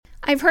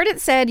I've heard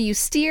it said you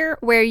steer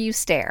where you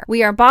stare.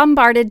 We are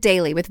bombarded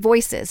daily with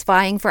voices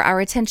vying for our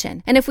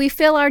attention. And if we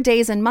fill our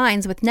days and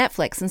minds with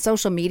Netflix and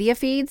social media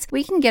feeds,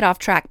 we can get off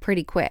track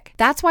pretty quick.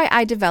 That's why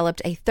I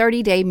developed a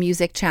 30-day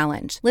music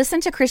challenge.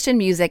 Listen to Christian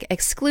music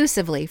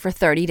exclusively for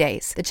 30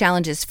 days. The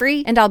challenge is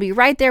free, and I'll be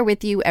right there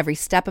with you every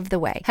step of the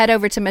way. Head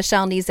over to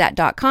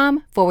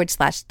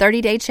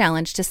michellenezat.com/30-day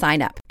challenge to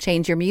sign up.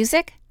 Change your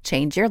music,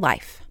 change your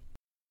life.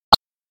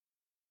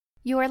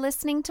 You are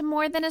listening to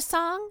More Than a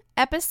Song,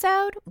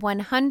 episode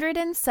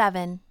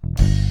 107.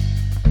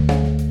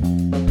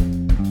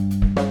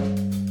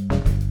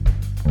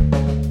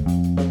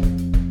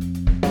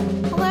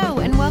 Hello,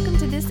 and welcome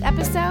to this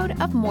episode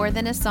of More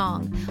Than a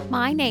Song.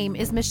 My name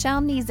is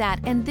Michelle Nezat,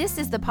 and this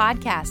is the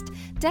podcast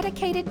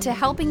dedicated to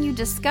helping you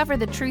discover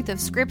the truth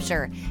of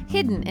Scripture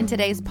hidden in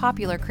today's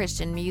popular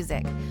Christian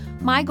music.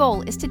 My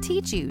goal is to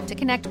teach you to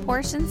connect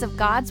portions of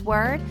God's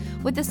Word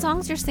with the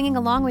songs you're singing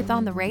along with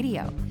on the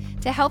radio,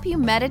 to help you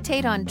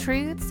meditate on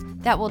truths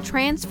that will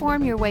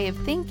transform your way of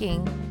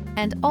thinking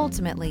and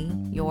ultimately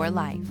your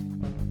life.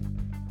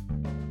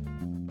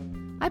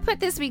 I put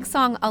this week's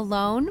song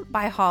Alone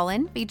by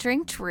Hollyn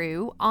featuring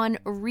TRU on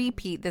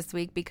repeat this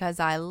week because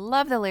I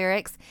love the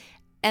lyrics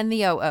and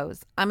the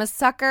OOs. I'm a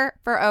sucker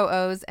for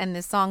OOs, and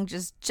this song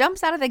just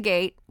jumps out of the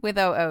gate with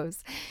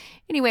OOs.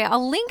 Anyway,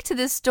 I'll link to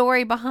this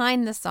story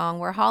behind the song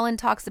where Hollyn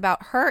talks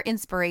about her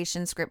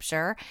inspiration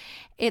scripture.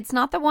 It's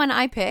not the one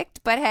I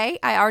picked, but hey,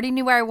 I already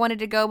knew where I wanted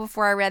to go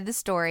before I read the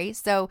story.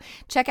 So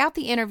check out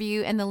the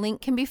interview, and the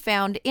link can be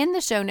found in the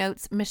show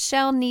notes,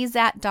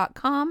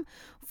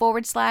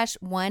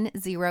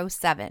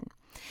 michellenezat.com/107.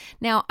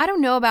 Now, I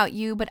don't know about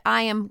you, but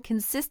I am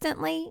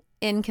consistently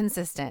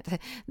inconsistent.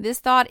 This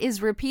thought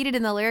is repeated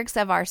in the lyrics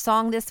of our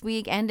song this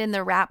week and in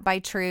the rap by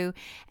TRU.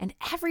 And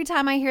every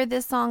time I hear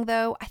this song,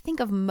 though, I think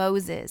of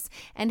Moses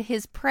and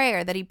his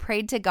prayer that he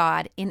prayed to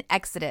God in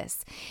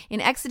Exodus. In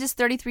Exodus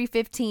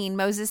 33:15,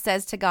 Moses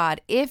says to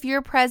God, "If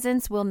your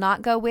presence will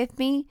not go with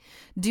me,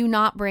 do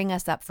not bring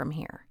us up from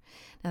here."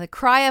 Now, the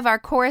cry of our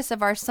chorus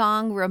of our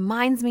song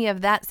reminds me of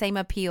that same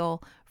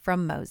appeal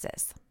from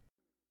Moses.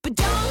 But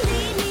don't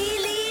leave me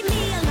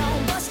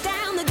alone. Bust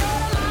down the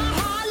door to my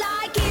heart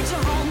like it's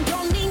your home.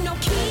 Don't need no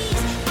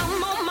keys.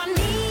 I'm on my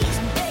knees,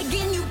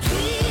 begging you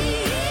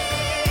please.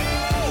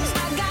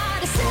 I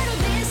gotta settle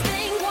this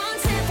thing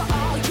once and for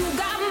all. You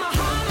got my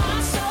heart,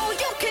 my soul.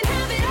 You can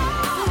have it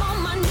all. I'm on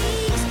my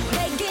knees,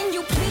 begging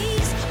you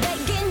please,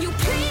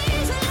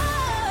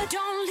 Lord,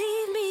 don't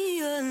leave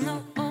me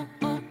alone.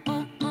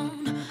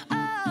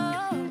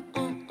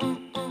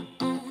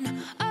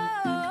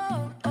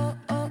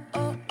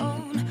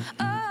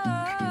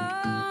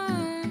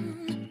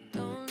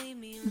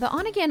 The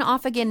on-again,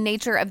 off-again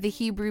nature of the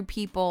Hebrew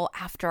people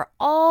after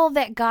all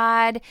that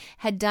God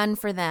had done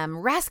for them,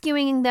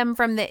 rescuing them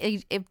from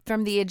the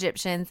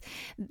Egyptians,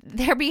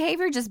 their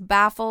behavior just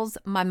baffles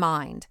my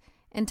mind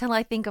until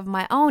I think of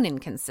my own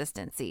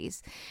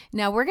inconsistencies.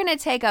 Now, we're going to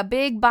take a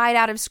big bite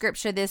out of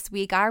Scripture this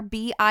week. Our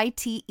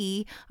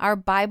BITE, our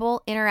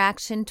Bible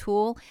Interaction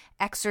Tool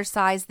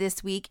exercise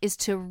this week is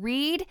to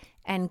read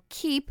and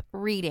keep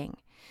reading.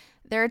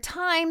 There are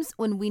times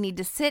when we need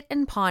to sit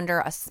and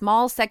ponder a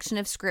small section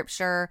of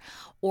Scripture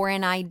or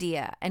an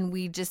idea, and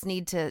we just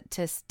need to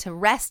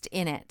rest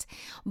in it.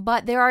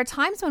 But there are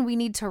times when we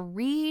need to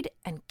read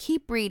and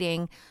keep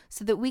reading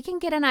so that we can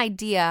get an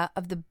idea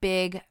of the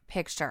big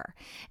picture.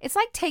 It's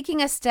like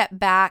taking a step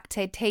back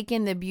to take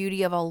in the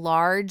beauty of a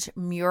large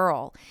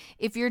mural.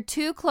 If you're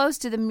too close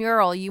to the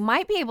mural, you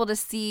might be able to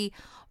see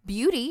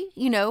beauty,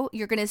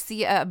 you're going to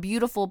see a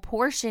beautiful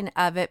portion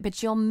of it,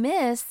 but you'll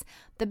miss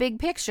the big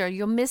picture.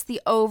 You'll miss the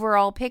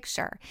overall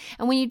picture.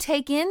 And when you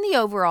take in the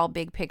overall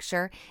big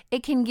picture,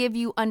 it can give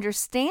you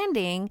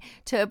understanding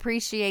to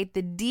appreciate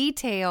the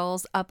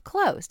details up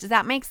close. Does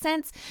that make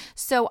sense?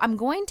 So I'm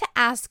going to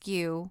ask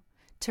you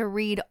to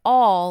read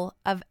all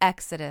of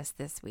Exodus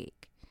this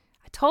week.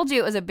 Told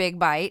you it was a big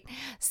bite,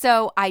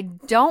 so I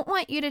don't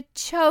want you to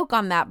choke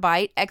on that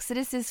bite.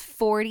 Exodus is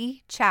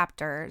 40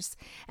 chapters,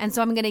 and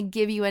so I'm going to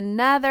give you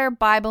another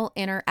Bible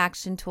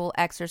Interaction Tool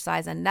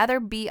exercise, another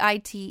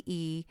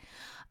BITE,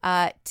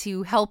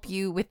 to help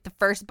you with the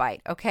first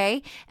bite,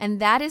 okay? And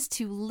that is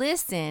to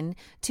listen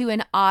to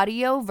an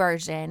audio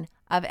version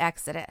of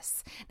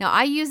Exodus. Now,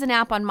 I use an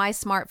app on my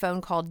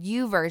smartphone called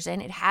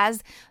YouVersion. It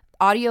has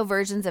audio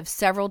versions of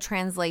several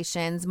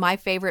translations, my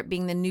favorite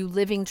being the New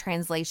Living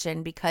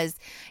Translation because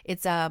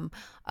it's a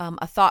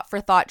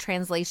thought-for-thought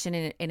translation,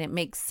 and it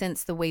makes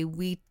sense the way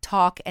we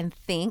talk and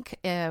think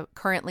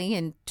currently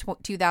in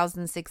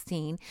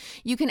 2016.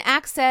 You can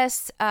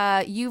access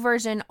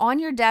YouVersion on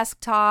your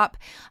desktop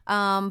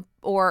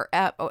or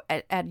at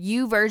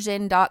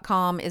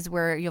youversion.com is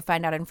where you'll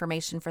find out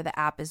information for the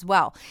app as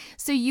well.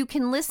 So you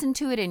can listen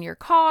to it in your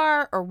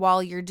car or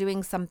while you're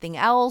doing something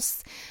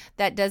else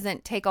that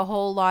doesn't take a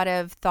whole lot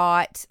of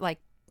thought. Like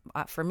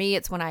for me,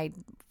 it's when I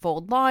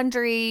fold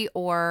laundry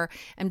or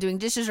I'm doing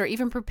dishes or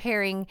even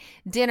preparing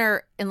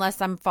dinner.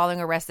 unless I'm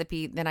following a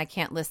recipe, then I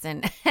can't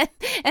listen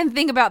and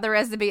think about the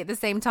recipe at the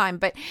same time.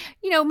 But,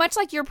 much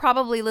like you're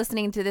probably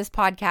listening to this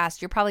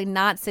podcast, you're probably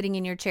not sitting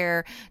in your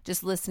chair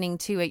just listening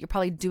to it. You're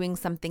probably doing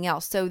something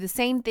else. So the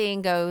same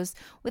thing goes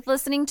with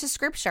listening to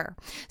scripture.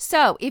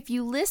 So if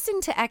you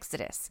listen to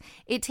Exodus,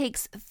 it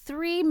takes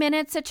 3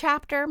 minutes a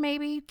chapter,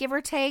 maybe, give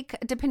or take,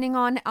 depending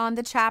on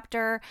the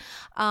chapter.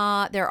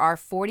 There are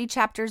 40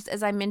 chapters,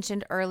 as I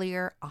mentioned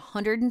earlier.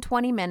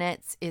 120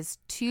 minutes is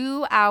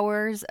 2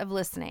 hours of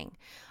listening.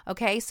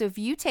 Okay, so if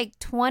you take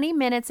 20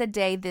 minutes a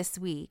day this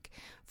week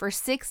for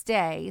 6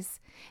 days,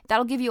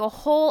 that'll give you a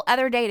whole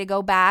other day to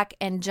go back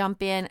and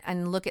jump in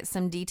and look at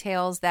some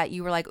details that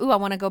you were like, ooh, I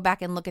want to go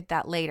back and look at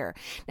that later.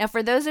 Now,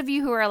 for those of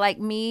you who are like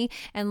me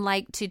and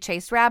like to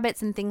chase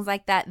rabbits and things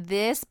like that,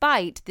 this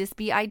BITE,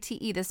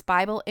 this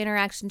Bible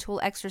Interaction Tool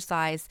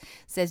exercise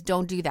says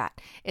don't do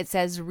that. It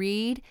says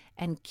read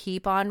and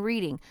keep on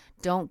reading.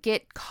 Don't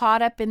get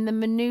caught up in the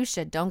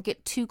minutia. Don't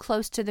get too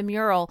close to the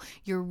mural.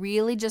 You're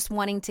really just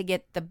wanting to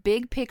get the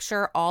big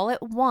picture all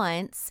at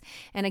once.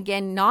 And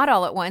again, not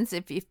all at once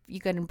if you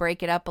can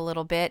break it up a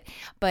little bit.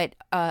 But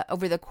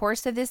over the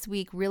course of this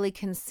week, really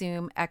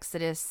consume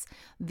Exodus,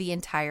 the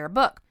entire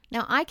book.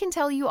 Now, I can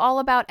tell you all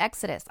about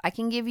Exodus. I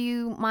can give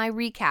you my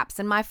recaps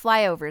and my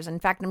flyovers. In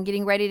fact, I'm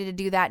getting ready to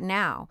do that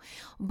now.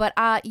 But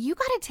you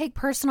got to take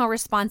personal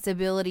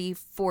responsibility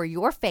for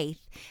your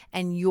faith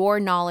and your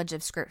knowledge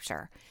of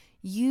Scripture.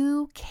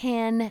 You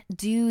can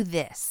do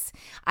this.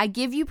 I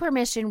give you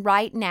permission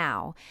right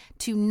now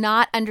to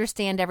not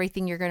understand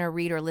everything you're going to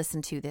read or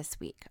listen to this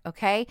week,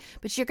 okay?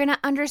 But you're going to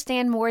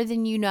understand more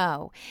than you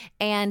know,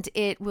 and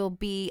it will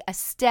be a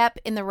step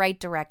in the right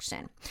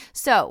direction.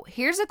 So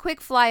here's a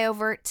quick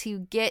flyover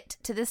to get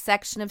to the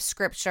section of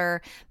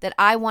Scripture that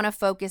I want to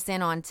focus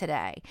in on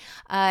today.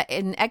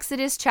 In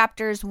Exodus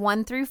chapters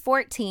 1 through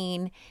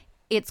 14,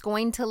 it's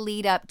going to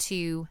lead up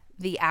to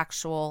the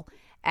actual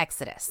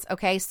Exodus.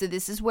 Okay, so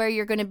this is where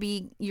you're going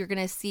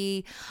to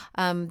see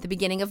the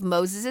beginning of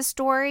Moses'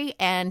 story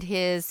and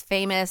his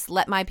famous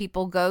 "Let my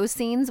people go"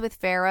 scenes with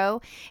Pharaoh.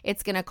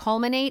 It's going to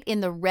culminate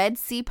in the Red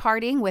Sea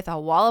parting with a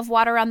wall of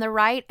water on the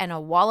right and a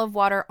wall of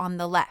water on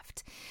the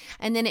left.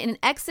 And then in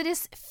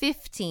Exodus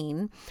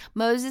 15,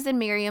 Moses and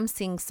Miriam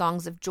sing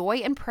songs of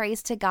joy and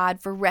praise to God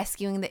for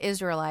rescuing the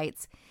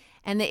Israelites.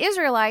 And the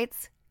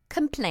Israelites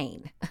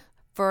complain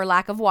for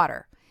lack of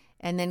water.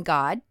 And then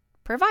God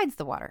provides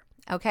the water.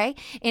 Okay,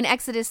 in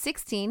Exodus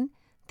 16,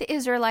 the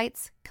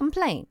Israelites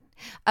complain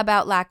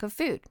about lack of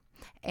food,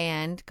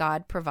 and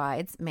God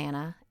provides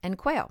manna and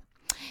quail.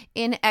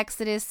 In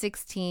Exodus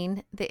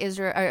 17, the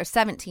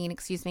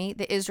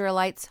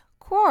Israelites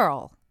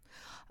quarrel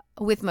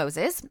with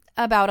Moses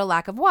about a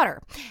lack of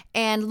water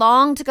and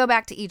long to go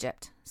back to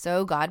Egypt.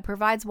 So God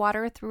provides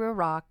water through a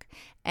rock,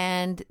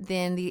 and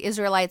then the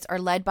Israelites are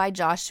led by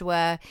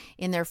Joshua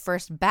in their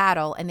first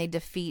battle, and they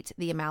defeat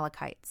the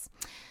Amalekites.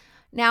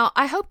 Now,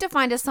 I hope to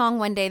find a song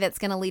one day that's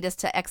going to lead us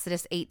to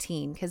Exodus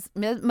 18, because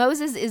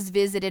Moses is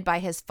visited by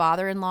his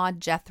father-in-law,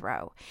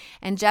 Jethro.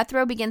 And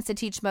Jethro begins to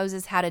teach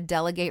Moses how to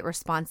delegate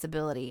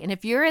responsibility. And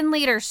if you're in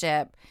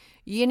leadership,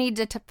 you need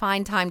to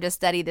find time to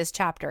study this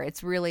chapter.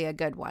 It's really a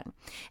good one.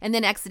 And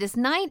then Exodus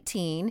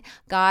 19,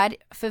 God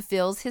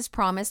fulfills his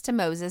promise to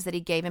Moses that he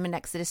gave him in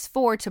Exodus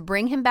 4 to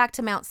bring him back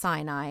to Mount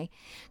Sinai.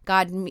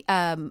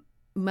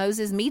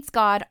 Moses meets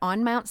God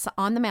on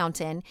the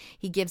mountain.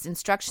 He gives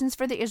instructions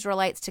for the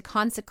Israelites to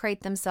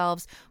consecrate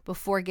themselves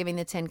before giving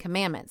the 10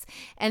 Commandments.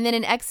 And then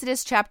in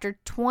Exodus chapter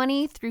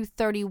 20 through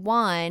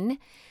 31,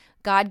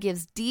 God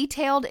gives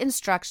detailed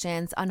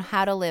instructions on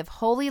how to live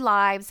holy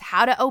lives,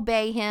 how to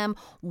obey him,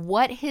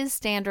 what his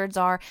standards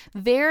are,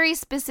 very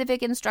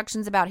specific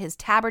instructions about his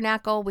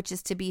tabernacle, which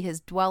is to be his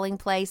dwelling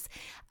place,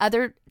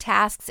 other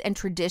tasks and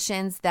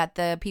traditions that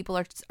the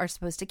people are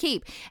supposed to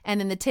keep. And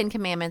then the 10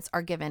 Commandments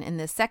are given in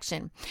this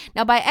section.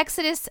 Now, by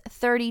Exodus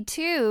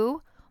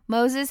 32,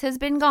 Moses has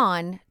been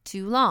gone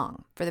too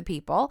long for the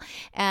people,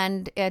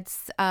 and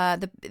it's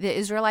the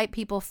Israelite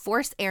people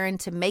force Aaron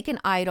to make an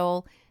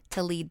idol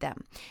to lead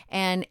them.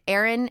 And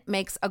Aaron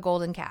makes a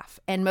golden calf,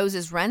 and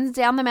Moses runs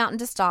down the mountain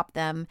to stop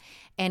them,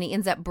 and he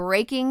ends up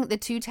breaking the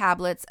 2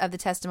 tablets of the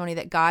testimony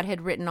that God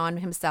had written on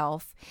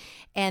himself.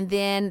 And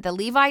then the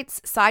Levites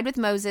side with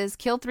Moses,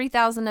 kill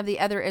 3,000 of the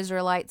other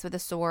Israelites with a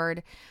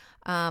sword,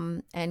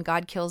 and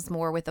God kills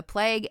more with a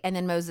plague. And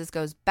then Moses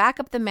goes back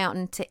up the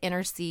mountain to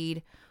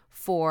intercede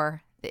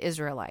for the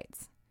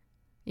Israelites.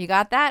 You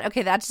got that?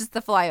 Okay, that's just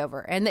the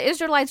flyover. And the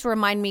Israelites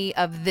remind me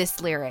of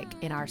this lyric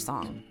in our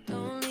song.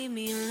 Don't leave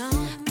me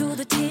alone. Through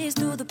the tears,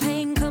 through the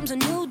pain comes a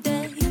new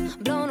day.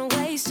 Blown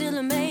away, still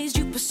amazed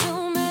you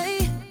pursue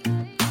me.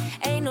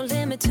 Ain't no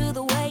limit to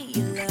the way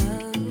you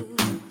love.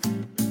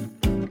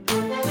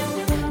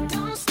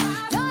 Don't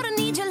stop. Lord, I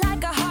need you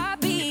like a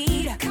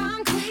heartbeat.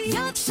 Concrete.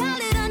 You're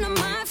solid under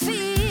my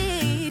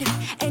feet.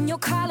 And you're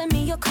calling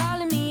me up.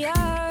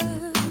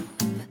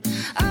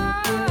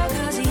 Oh,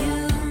 'cause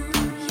you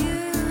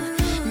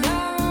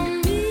know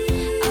me.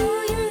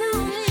 Oh, you know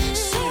me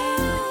so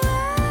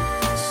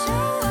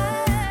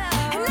well.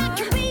 And I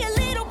can be a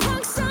little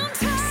punk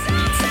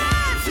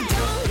sometimes.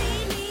 Don't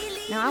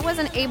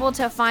wasn't able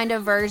to find a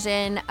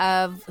version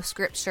of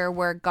scripture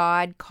where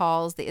God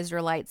calls the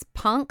Israelites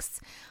punks,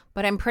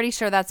 but I'm pretty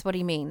sure that's what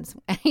he means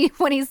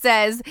when he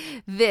says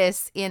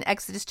this in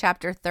Exodus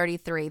chapter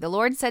 33. The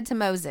Lord said to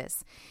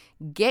Moses,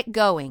 "Get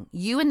going,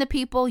 you and the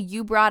people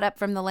you brought up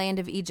from the land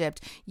of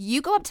Egypt.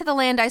 You go up to the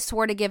land I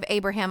swore to give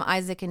Abraham,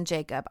 Isaac, and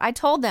Jacob. I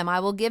told them I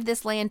will give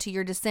this land to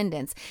your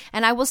descendants,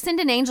 and I will send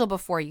an angel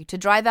before you to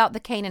drive out the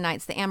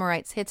Canaanites, the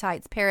Amorites,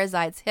 Hittites,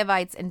 Perizzites,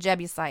 Hivites, and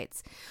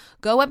Jebusites.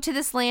 Go up to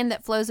this land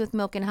that flows with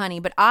milk and honey,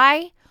 but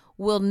I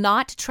will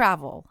not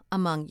travel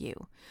among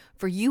you,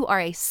 for you are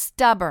a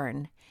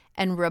stubborn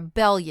and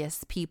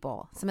rebellious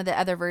people." Some of the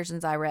other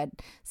versions I read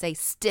say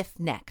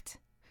stiff-necked.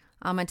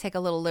 I'm going to take a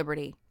little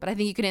liberty, but I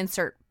think you can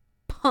insert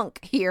punk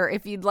here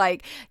if you'd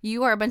like.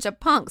 You are a bunch of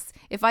punks.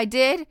 If I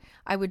did,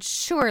 I would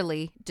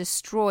surely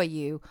destroy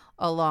you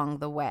along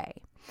the way.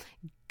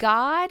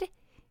 God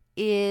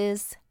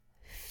is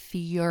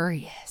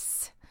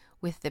furious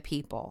with the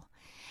people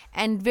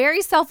and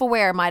very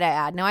self-aware, might I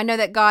add. Now, I know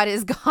that God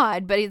is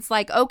God, but it's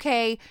like,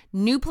 okay,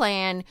 new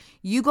plan.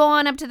 You go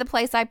on up to the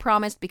place I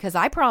promised because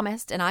I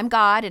promised and I'm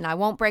God and I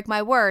won't break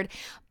my word,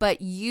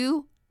 but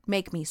you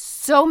make me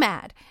so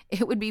mad.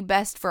 It would be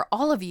best for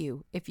all of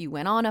you if you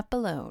went on up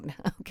alone.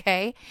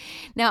 Okay.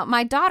 Now,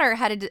 my daughter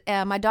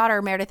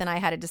Meredith and I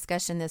had a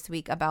discussion this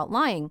week about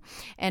lying,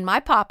 and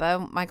my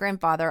papa, my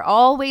grandfather,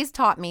 always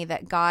taught me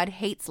that God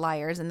hates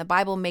liars, and the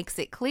Bible makes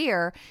it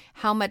clear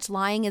how much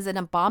lying is an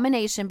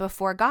abomination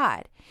before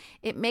God.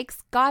 It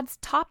makes God's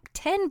top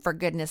 10, for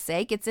goodness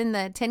sake. It's in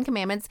the 10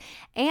 Commandments,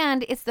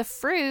 and it's the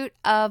fruit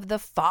of the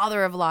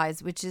father of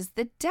lies, which is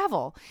the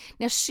devil.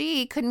 Now,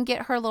 she couldn't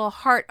get her little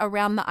heart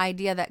around the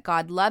idea that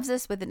God loves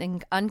us with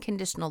an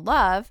unconditional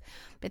love,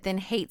 but then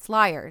hates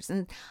liars.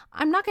 And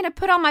I'm not going to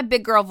put on my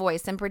big girl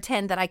voice and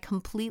pretend that I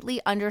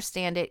completely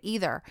understand it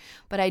either.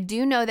 But I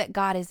do know that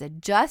God is a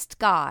just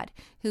God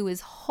who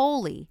is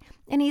holy,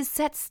 and he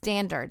sets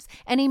standards,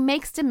 and he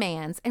makes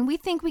demands, and we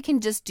think we can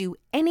just do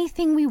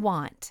anything we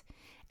want,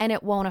 and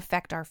it won't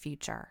affect our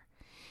future.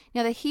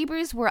 Now, the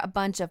Hebrews were a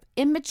bunch of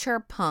immature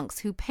punks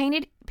who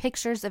painted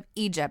pictures of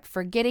Egypt,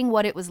 forgetting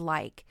what it was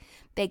like.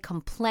 They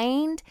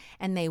complained,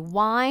 and they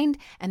whined,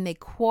 and they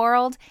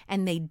quarreled,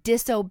 and they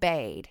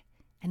disobeyed,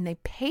 and they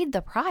paid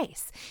the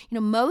price.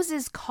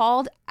 Moses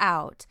called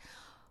out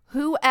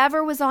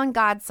whoever was on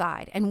God's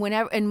side, and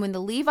when the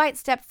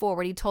Levites stepped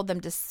forward, he told them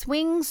to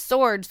swing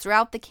swords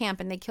throughout the camp,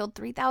 and they killed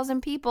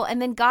 3,000 people,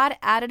 and then God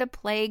added a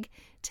plague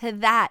to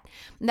that.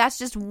 And that's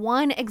just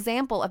one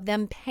example of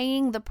them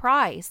paying the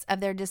price of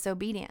their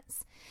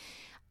disobedience.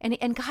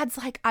 And God's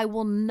like, "I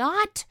will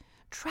not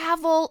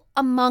travel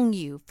among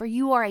you, for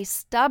you are a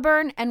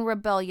stubborn and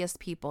rebellious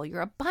people.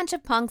 You're a bunch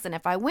of punks, and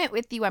if I went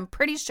with you, I'm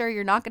pretty sure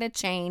you're not going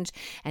to change,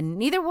 and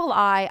neither will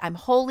I. I'm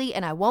holy,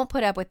 and I won't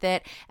put up with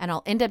it, and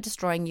I'll end up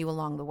destroying you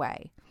along the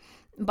way."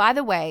 By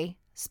the way,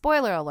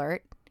 spoiler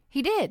alert,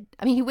 he did.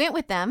 He went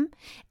with them,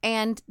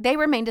 and they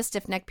remained a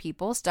stiff-necked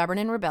people, stubborn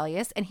and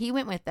rebellious, and he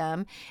went with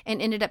them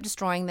and ended up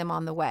destroying them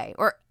on the way.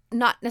 Or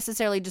not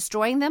necessarily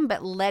destroying them,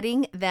 but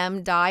letting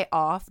them die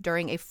off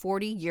during a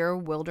 40-year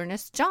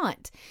wilderness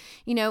jaunt.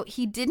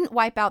 He didn't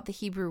wipe out the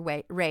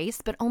Hebrew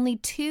race, but only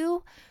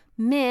 2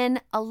 men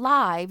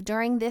alive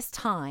during this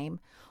time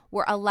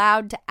were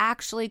allowed to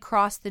actually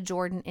cross the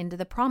Jordan into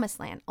the promised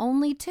land.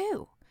 Only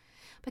 2.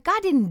 But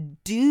God didn't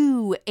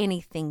do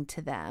anything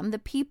to them. The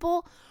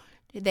people,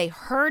 they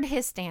heard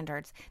his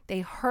standards.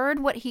 They heard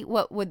what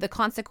the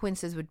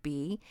consequences would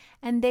be,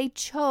 and they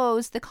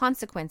chose the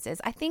consequences.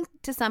 I think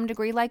to some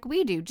degree like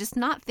we do, just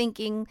not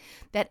thinking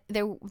that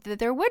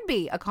there would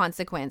be a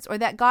consequence, or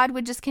that God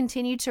would just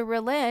continue to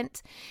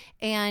relent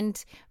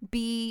and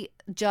be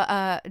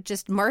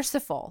just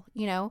merciful,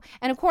 And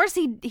of course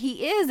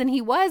he is, and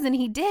he was, and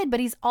he did, but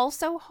he's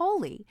also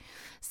holy.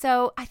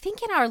 So I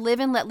think in our live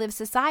and let live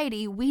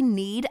society, we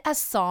need a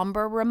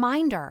somber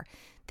reminder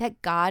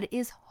that God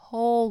is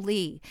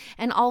holy.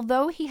 And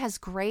although he has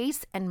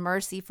grace and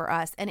mercy for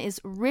us and is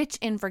rich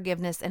in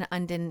forgiveness and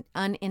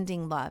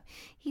unending love,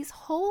 he's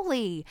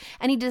holy,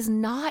 and he does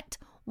not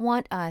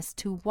want us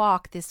to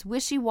walk this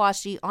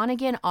wishy-washy,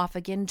 on-again,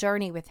 off-again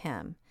journey with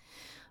him.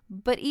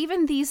 But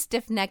even these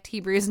stiff-necked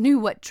Hebrews knew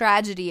what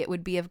tragedy it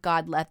would be if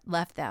God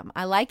left them.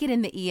 I like it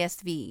in the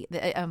ESV,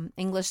 the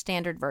English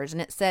Standard Version.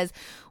 It says,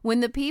 "When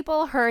the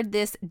people heard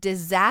this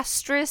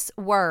disastrous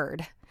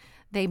word,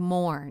 they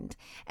mourned,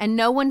 and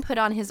no one put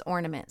on his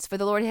ornaments. For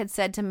the Lord had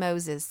said to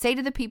Moses, 'Say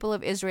to the people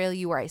of Israel,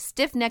 you are a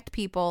stiff-necked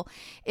people.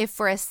 If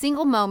for a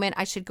single moment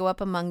I should go up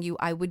among you,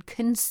 I would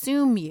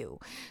consume you.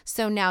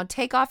 So now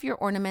take off your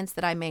ornaments,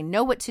 that I may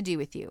know what to do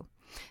with you.'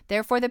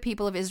 Therefore the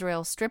people of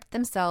Israel stripped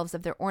themselves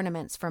of their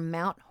ornaments from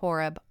Mount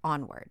Horeb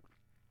onward."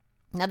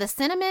 Now the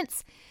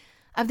sentiments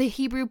of the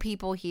Hebrew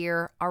people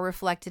here are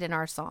reflected in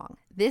our song.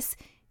 This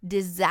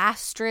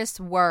disastrous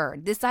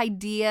word, this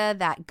idea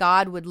that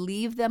God would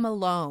leave them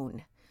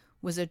alone,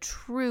 was a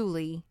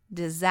truly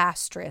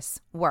disastrous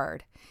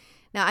word.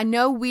 Now, I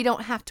know we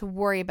don't have to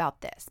worry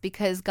about this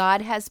because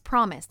God has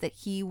promised that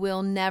he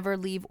will never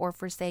leave or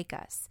forsake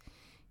us.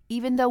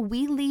 Even though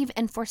we leave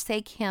and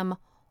forsake him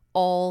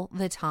all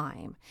the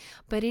time.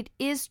 But it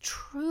is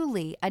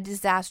truly a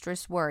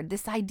disastrous word,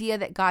 this idea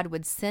that God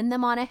would send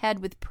them on ahead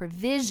with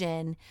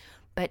provision,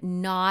 but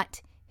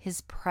not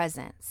his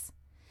presence.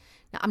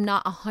 Now, I'm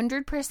not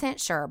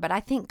 100% sure, but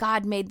I think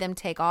God made them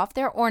take off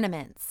their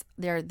ornaments,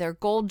 their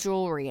gold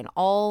jewelry, and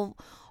all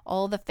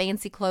the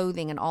fancy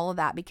clothing and all of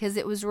that, because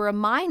it was a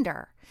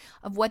reminder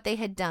of what they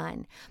had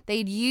done.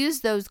 They'd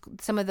used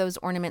some of those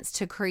ornaments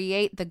to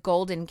create the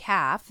golden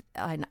calf,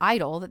 an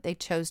idol that they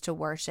chose to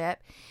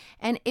worship.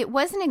 And it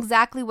wasn't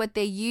exactly what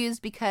they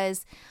used,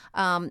 because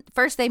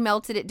first they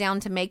melted it down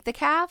to make the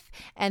calf.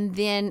 And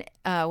then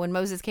when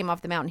Moses came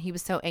off the mountain, he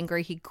was so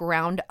angry, he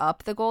ground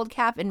up the gold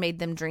calf and made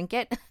them drink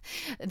it,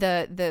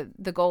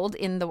 the gold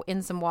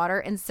in some water.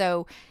 And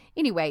so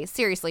anyway,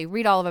 seriously,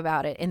 read all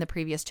about it in the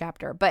previous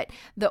chapter. But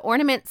the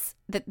ornaments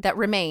that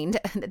remained,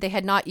 that they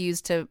had not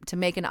used to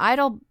make an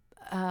idol,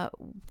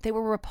 they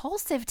were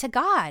repulsive to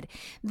God.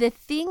 The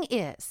thing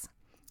is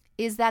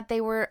that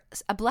they were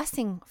a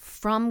blessing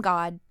from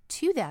God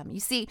to them. You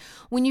see,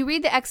 when you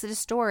read the Exodus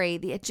story,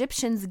 the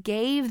Egyptians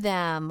gave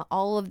them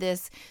all of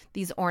these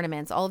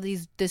ornaments, all of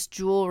this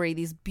jewelry,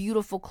 these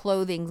beautiful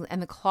clothing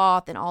and the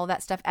cloth and all of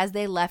that stuff as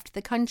they left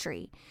the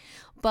country.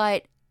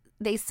 But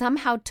they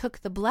somehow took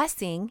the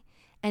blessing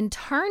and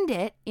turned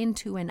it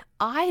into an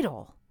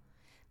idol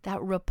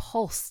that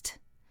repulsed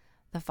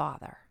the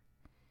Father.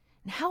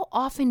 And how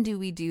often do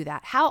we do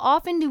that? How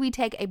often do we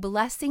take a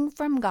blessing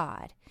from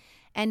God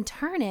and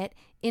turn it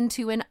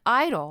into an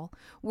idol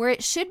where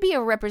it should be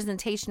a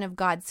representation of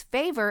God's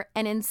favor,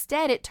 and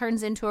instead it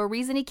turns into a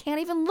reason he can't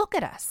even look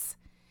at us?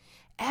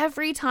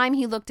 Every time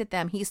he looked at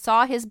them, he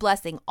saw his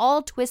blessing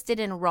all twisted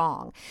and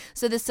wrong.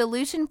 So the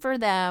solution for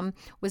them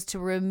was to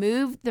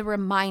remove the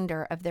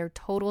reminder of their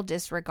total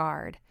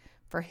disregard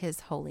for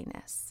his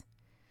holiness.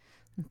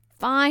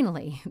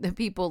 Finally, the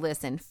people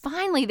listened.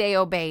 Finally, they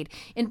obeyed.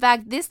 In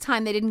fact, this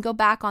time they didn't go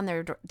back on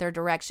their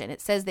direction.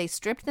 It says they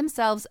stripped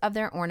themselves of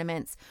their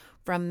ornaments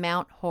from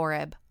Mount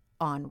Horeb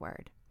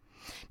onward.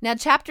 Now,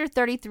 chapter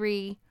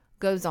 33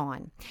 goes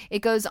on. It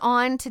goes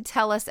on to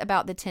tell us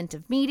about the tent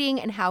of meeting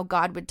and how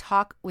God would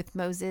talk with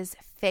Moses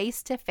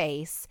face to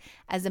face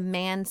as a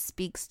man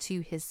speaks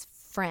to his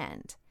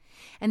friend.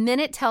 And then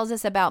it tells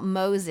us about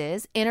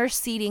Moses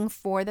interceding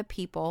for the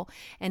people.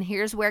 And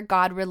here's where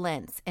God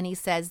relents. And he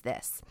says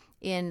this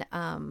in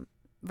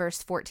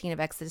verse 14 of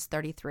Exodus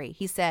 33.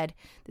 He said,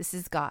 this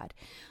is God,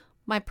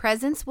 "My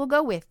presence will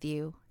go with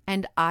you,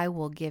 and I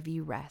will give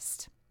you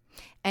rest."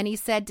 And he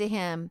said to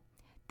him,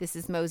 this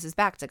is Moses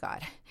back to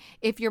God,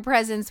 "If your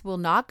presence will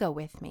not go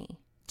with me,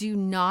 do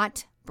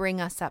not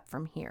bring us up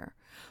from here.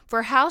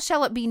 For how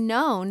shall it be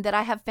known that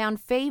I have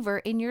found favor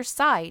in your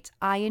sight,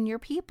 I and your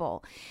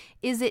people?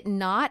 Is it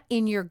not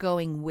in your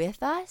going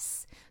with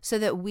us, so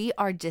that we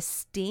are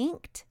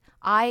distinct,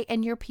 I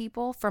and your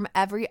people, from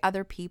every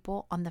other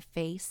people on the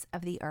face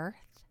of the earth?"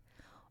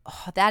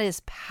 Oh, that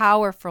is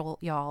powerful,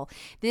 y'all.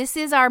 This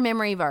is our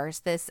memory verse.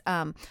 This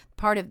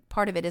part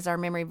of it is our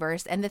memory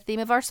verse and the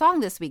theme of our song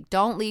this week.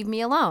 Don't leave me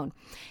alone.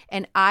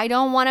 And I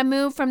don't want to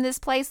move from this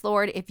place,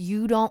 Lord, if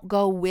you don't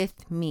go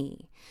with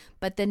me.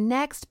 But the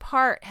next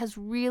part has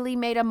really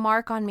made a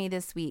mark on me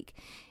this week.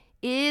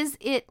 Is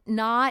it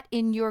not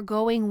in your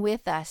going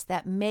with us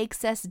that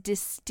makes us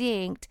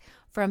distinct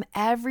from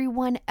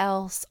everyone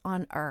else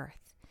on earth?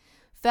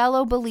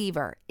 Fellow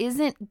believer,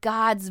 isn't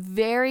God's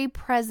very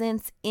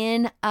presence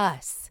in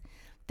us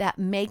that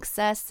makes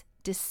us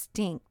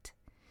distinct?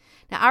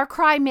 Now, our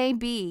cry may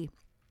be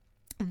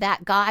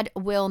that God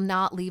will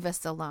not leave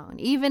us alone.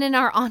 Even in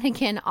our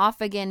on-again,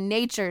 off-again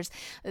natures,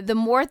 the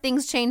more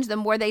things change, the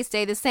more they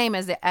stay the same,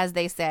 as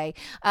they say.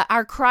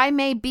 Our cry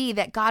may be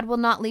that God will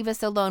not leave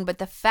us alone, but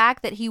the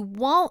fact that he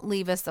won't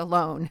leave us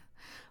alone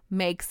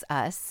makes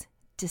us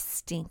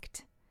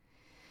distinct.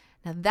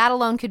 Now, that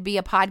alone could be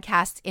a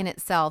podcast in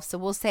itself, so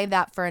we'll save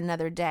that for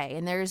another day.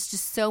 And there's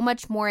just so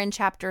much more in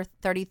chapter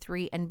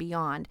 33 and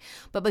beyond.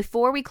 But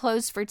before we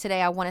close for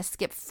today, I want to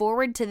skip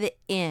forward to the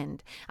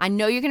end. I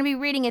know you're going to be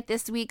reading it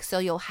this week, so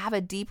you'll have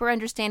a deeper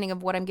understanding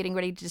of what I'm getting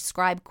ready to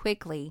describe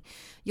quickly.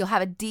 You'll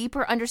have a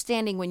deeper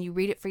understanding when you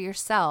read it for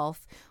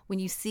yourself, when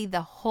you see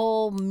the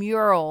whole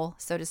mural,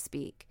 so to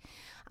speak.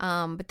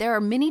 But there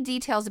are many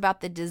details about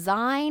the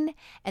design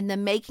and the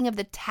making of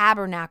the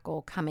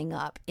tabernacle coming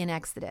up in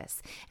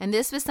Exodus. And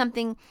this was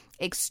something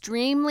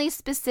extremely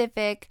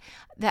specific,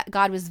 that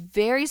God was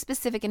very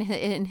specific in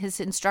his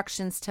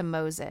instructions to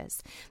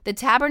Moses. The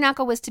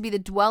tabernacle was to be the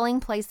dwelling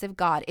place of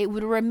God. It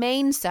would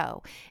remain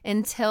so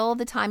until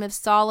the time of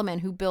Solomon,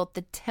 who built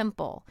the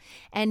temple.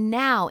 And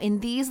now, in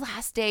these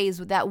last days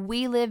that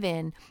we live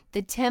in,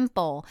 the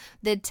temple,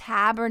 the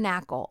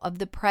tabernacle of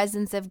the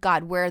presence of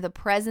God, where the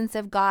presence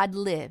of God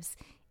lives,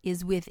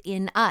 is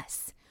within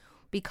us,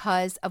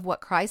 because of what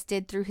Christ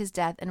did through his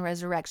death and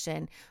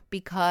resurrection.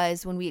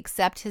 Because when we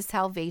accept his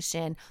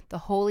salvation, the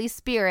Holy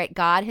Spirit,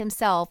 God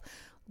himself,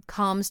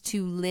 comes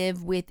to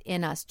live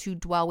within us, to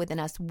dwell within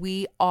us.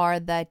 We are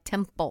the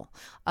temple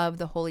of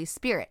the Holy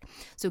Spirit.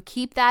 So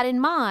keep that in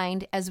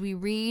mind as we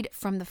read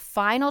from the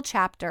final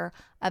chapter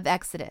of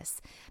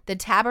Exodus. The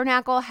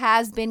tabernacle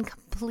has been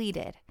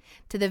completed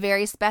to the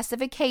very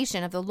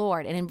specification of the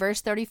Lord. And in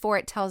verse 34,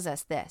 it tells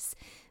us this.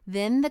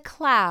 Then the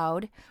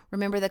cloud,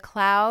 remember the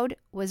cloud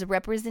was a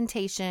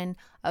representation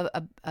of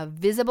a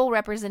visible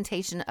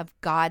representation of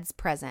God's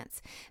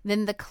presence.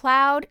 Then the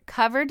cloud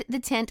covered the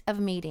tent of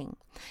meeting,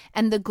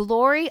 and the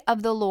glory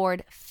of the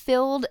Lord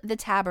filled the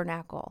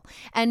tabernacle.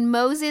 And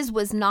Moses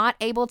was not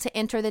able to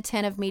enter the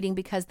tent of meeting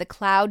because the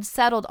cloud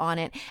settled on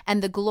it,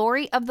 and the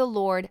glory of the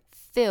Lord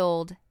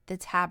filled the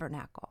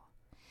tabernacle.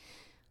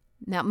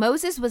 Now,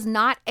 Moses was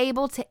not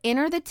able to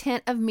enter the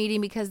tent of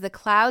meeting because the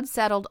cloud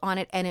settled on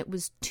it, and it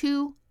was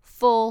too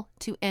full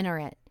to enter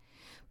it,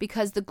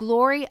 because the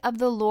glory of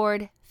the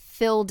Lord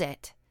filled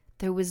it.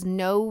 There was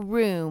no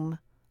room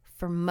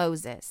for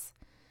Moses.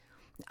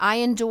 I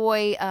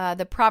enjoy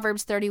the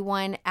Proverbs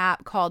 31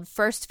 app called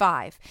First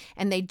Five,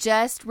 and they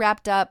just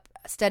wrapped up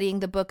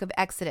studying the book of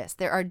Exodus.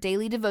 There are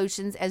daily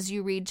devotions as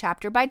you read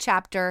chapter by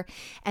chapter,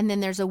 and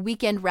then there's a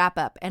weekend wrap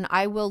up, and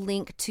I will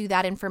link to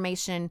that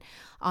information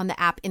on the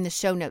app in the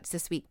show notes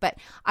this week. But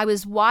I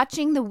was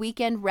watching the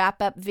weekend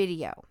wrap up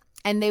video,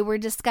 and they were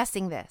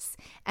discussing this,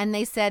 and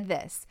they said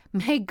this: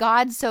 may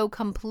God so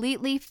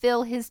completely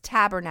fill his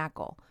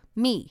tabernacle,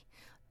 me,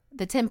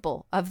 the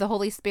temple of the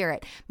Holy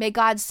Spirit. May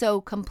God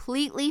so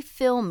completely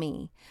fill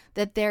me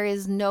that there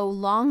is no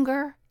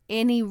longer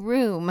any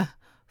room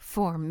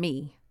for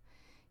me.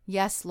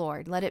 Yes,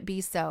 Lord, let it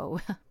be so,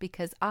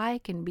 because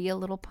I can be a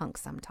little punk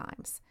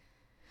sometimes.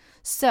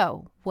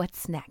 So,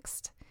 what's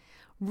next?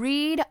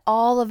 Read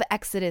all of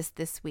Exodus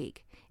this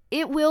week.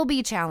 It will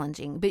be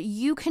challenging, but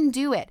you can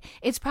do it.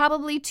 It's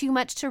probably too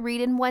much to read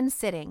in one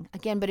sitting.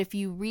 Again, but if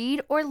you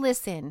read or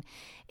listen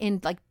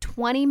in like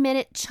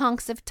 20-minute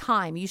chunks of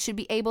time, you should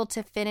be able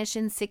to finish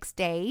in 6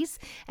 days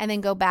and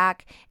then go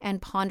back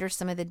and ponder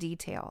some of the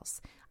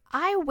details.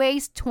 I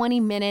waste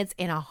 20 minutes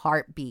in a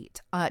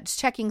heartbeat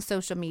checking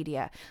social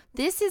media.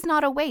 This is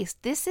not a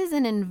waste. This is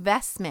an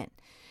investment.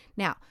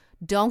 Now,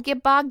 don't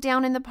get bogged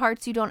down in the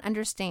parts you don't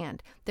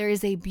understand. There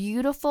is a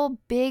beautiful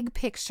big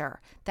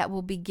picture that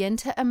will begin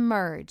to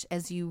emerge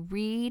as you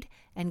read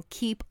and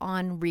keep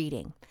on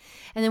reading.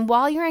 And then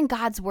while you're in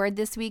God's Word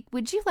this week,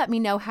 would you let me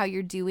know how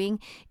you're doing?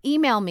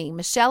 Email me,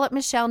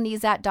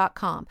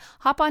 michelle@michellenezat.com.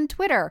 Hop on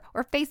Twitter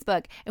or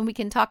Facebook, and we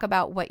can talk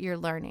about what you're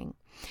learning.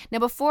 Now,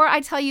 before I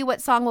tell you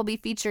what song will be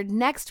featured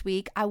next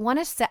week, I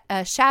want to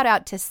shout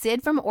out to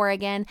Sid from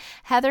Oregon,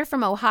 Heather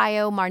from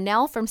Ohio,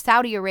 Marnell from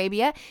Saudi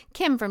Arabia,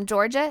 Kim from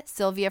Georgia,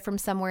 Sylvia from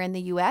somewhere in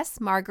the U.S.,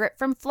 Margaret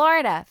from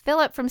Florida,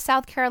 Philip from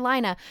South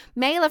Carolina,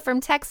 Mayla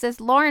from Texas,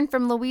 Lauren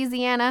from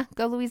Louisiana,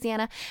 go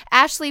Louisiana,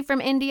 Ashley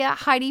from India,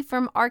 Heidi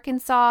from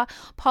Arkansas,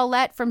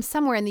 Paulette from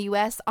somewhere in the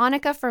U.S.,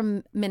 Annika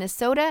from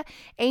Minnesota,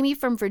 Amy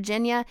from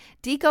Virginia,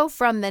 Deco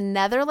from the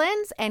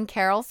Netherlands, and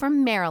Carol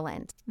from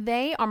Maryland.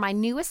 They are my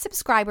newest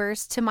subscribers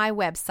to my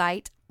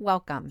website.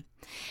 Welcome.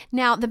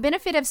 Now, the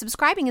benefit of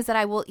subscribing is that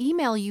I will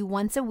email you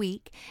once a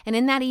week, and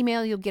in that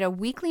email, you'll get a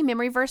weekly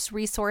memory verse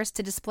resource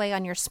to display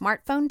on your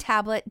smartphone,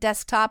 tablet,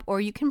 desktop,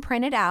 or you can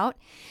print it out.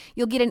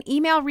 You'll get an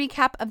email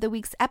recap of the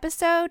week's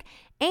episode,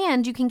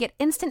 and you can get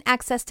instant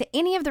access to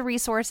any of the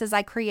resources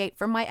I create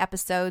for my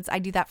episodes. I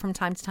do that from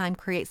time to time,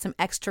 create some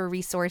extra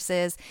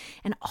resources,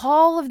 and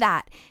all of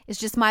that is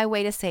just my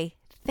way to say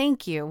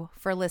thank you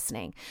for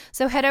listening.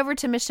 So head over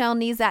to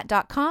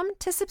michellenezat.com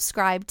to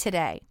subscribe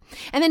today.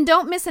 And then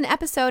don't miss an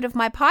episode of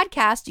my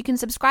podcast. You can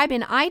subscribe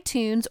in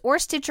iTunes or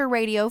Stitcher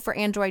Radio for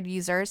Android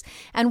users.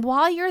 And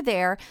while you're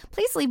there,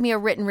 please leave me a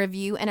written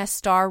review and a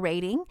star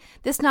rating.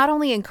 This not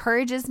only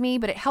encourages me,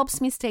 but it helps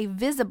me stay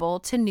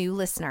visible to new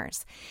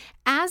listeners.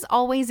 As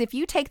always, if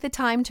you take the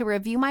time to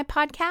review my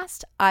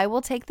podcast, I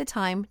will take the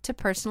time to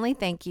personally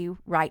thank you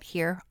right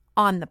here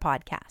on the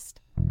podcast.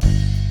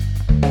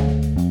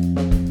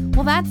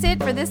 Well, that's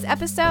it for this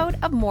episode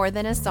of More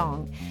Than a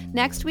Song.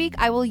 Next week,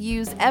 I will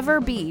use Ever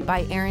Be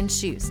by Aaron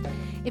Schust.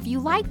 If you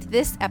liked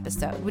this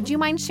episode, would you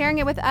mind sharing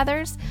it with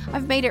others?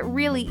 I've made it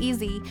really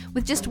easy.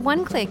 With just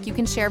one click, you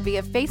can share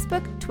via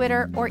Facebook,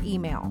 Twitter, or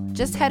email.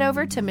 Just head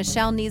over to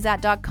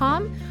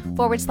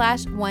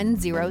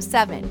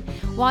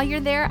michellenezat.com/107. While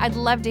you're there, I'd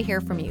love to hear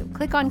from you.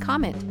 Click on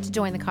comment to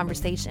join the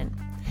conversation.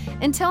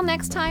 Until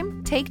next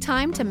time, take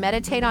time to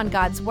meditate on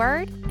God's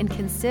Word and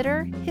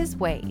consider His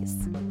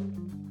ways.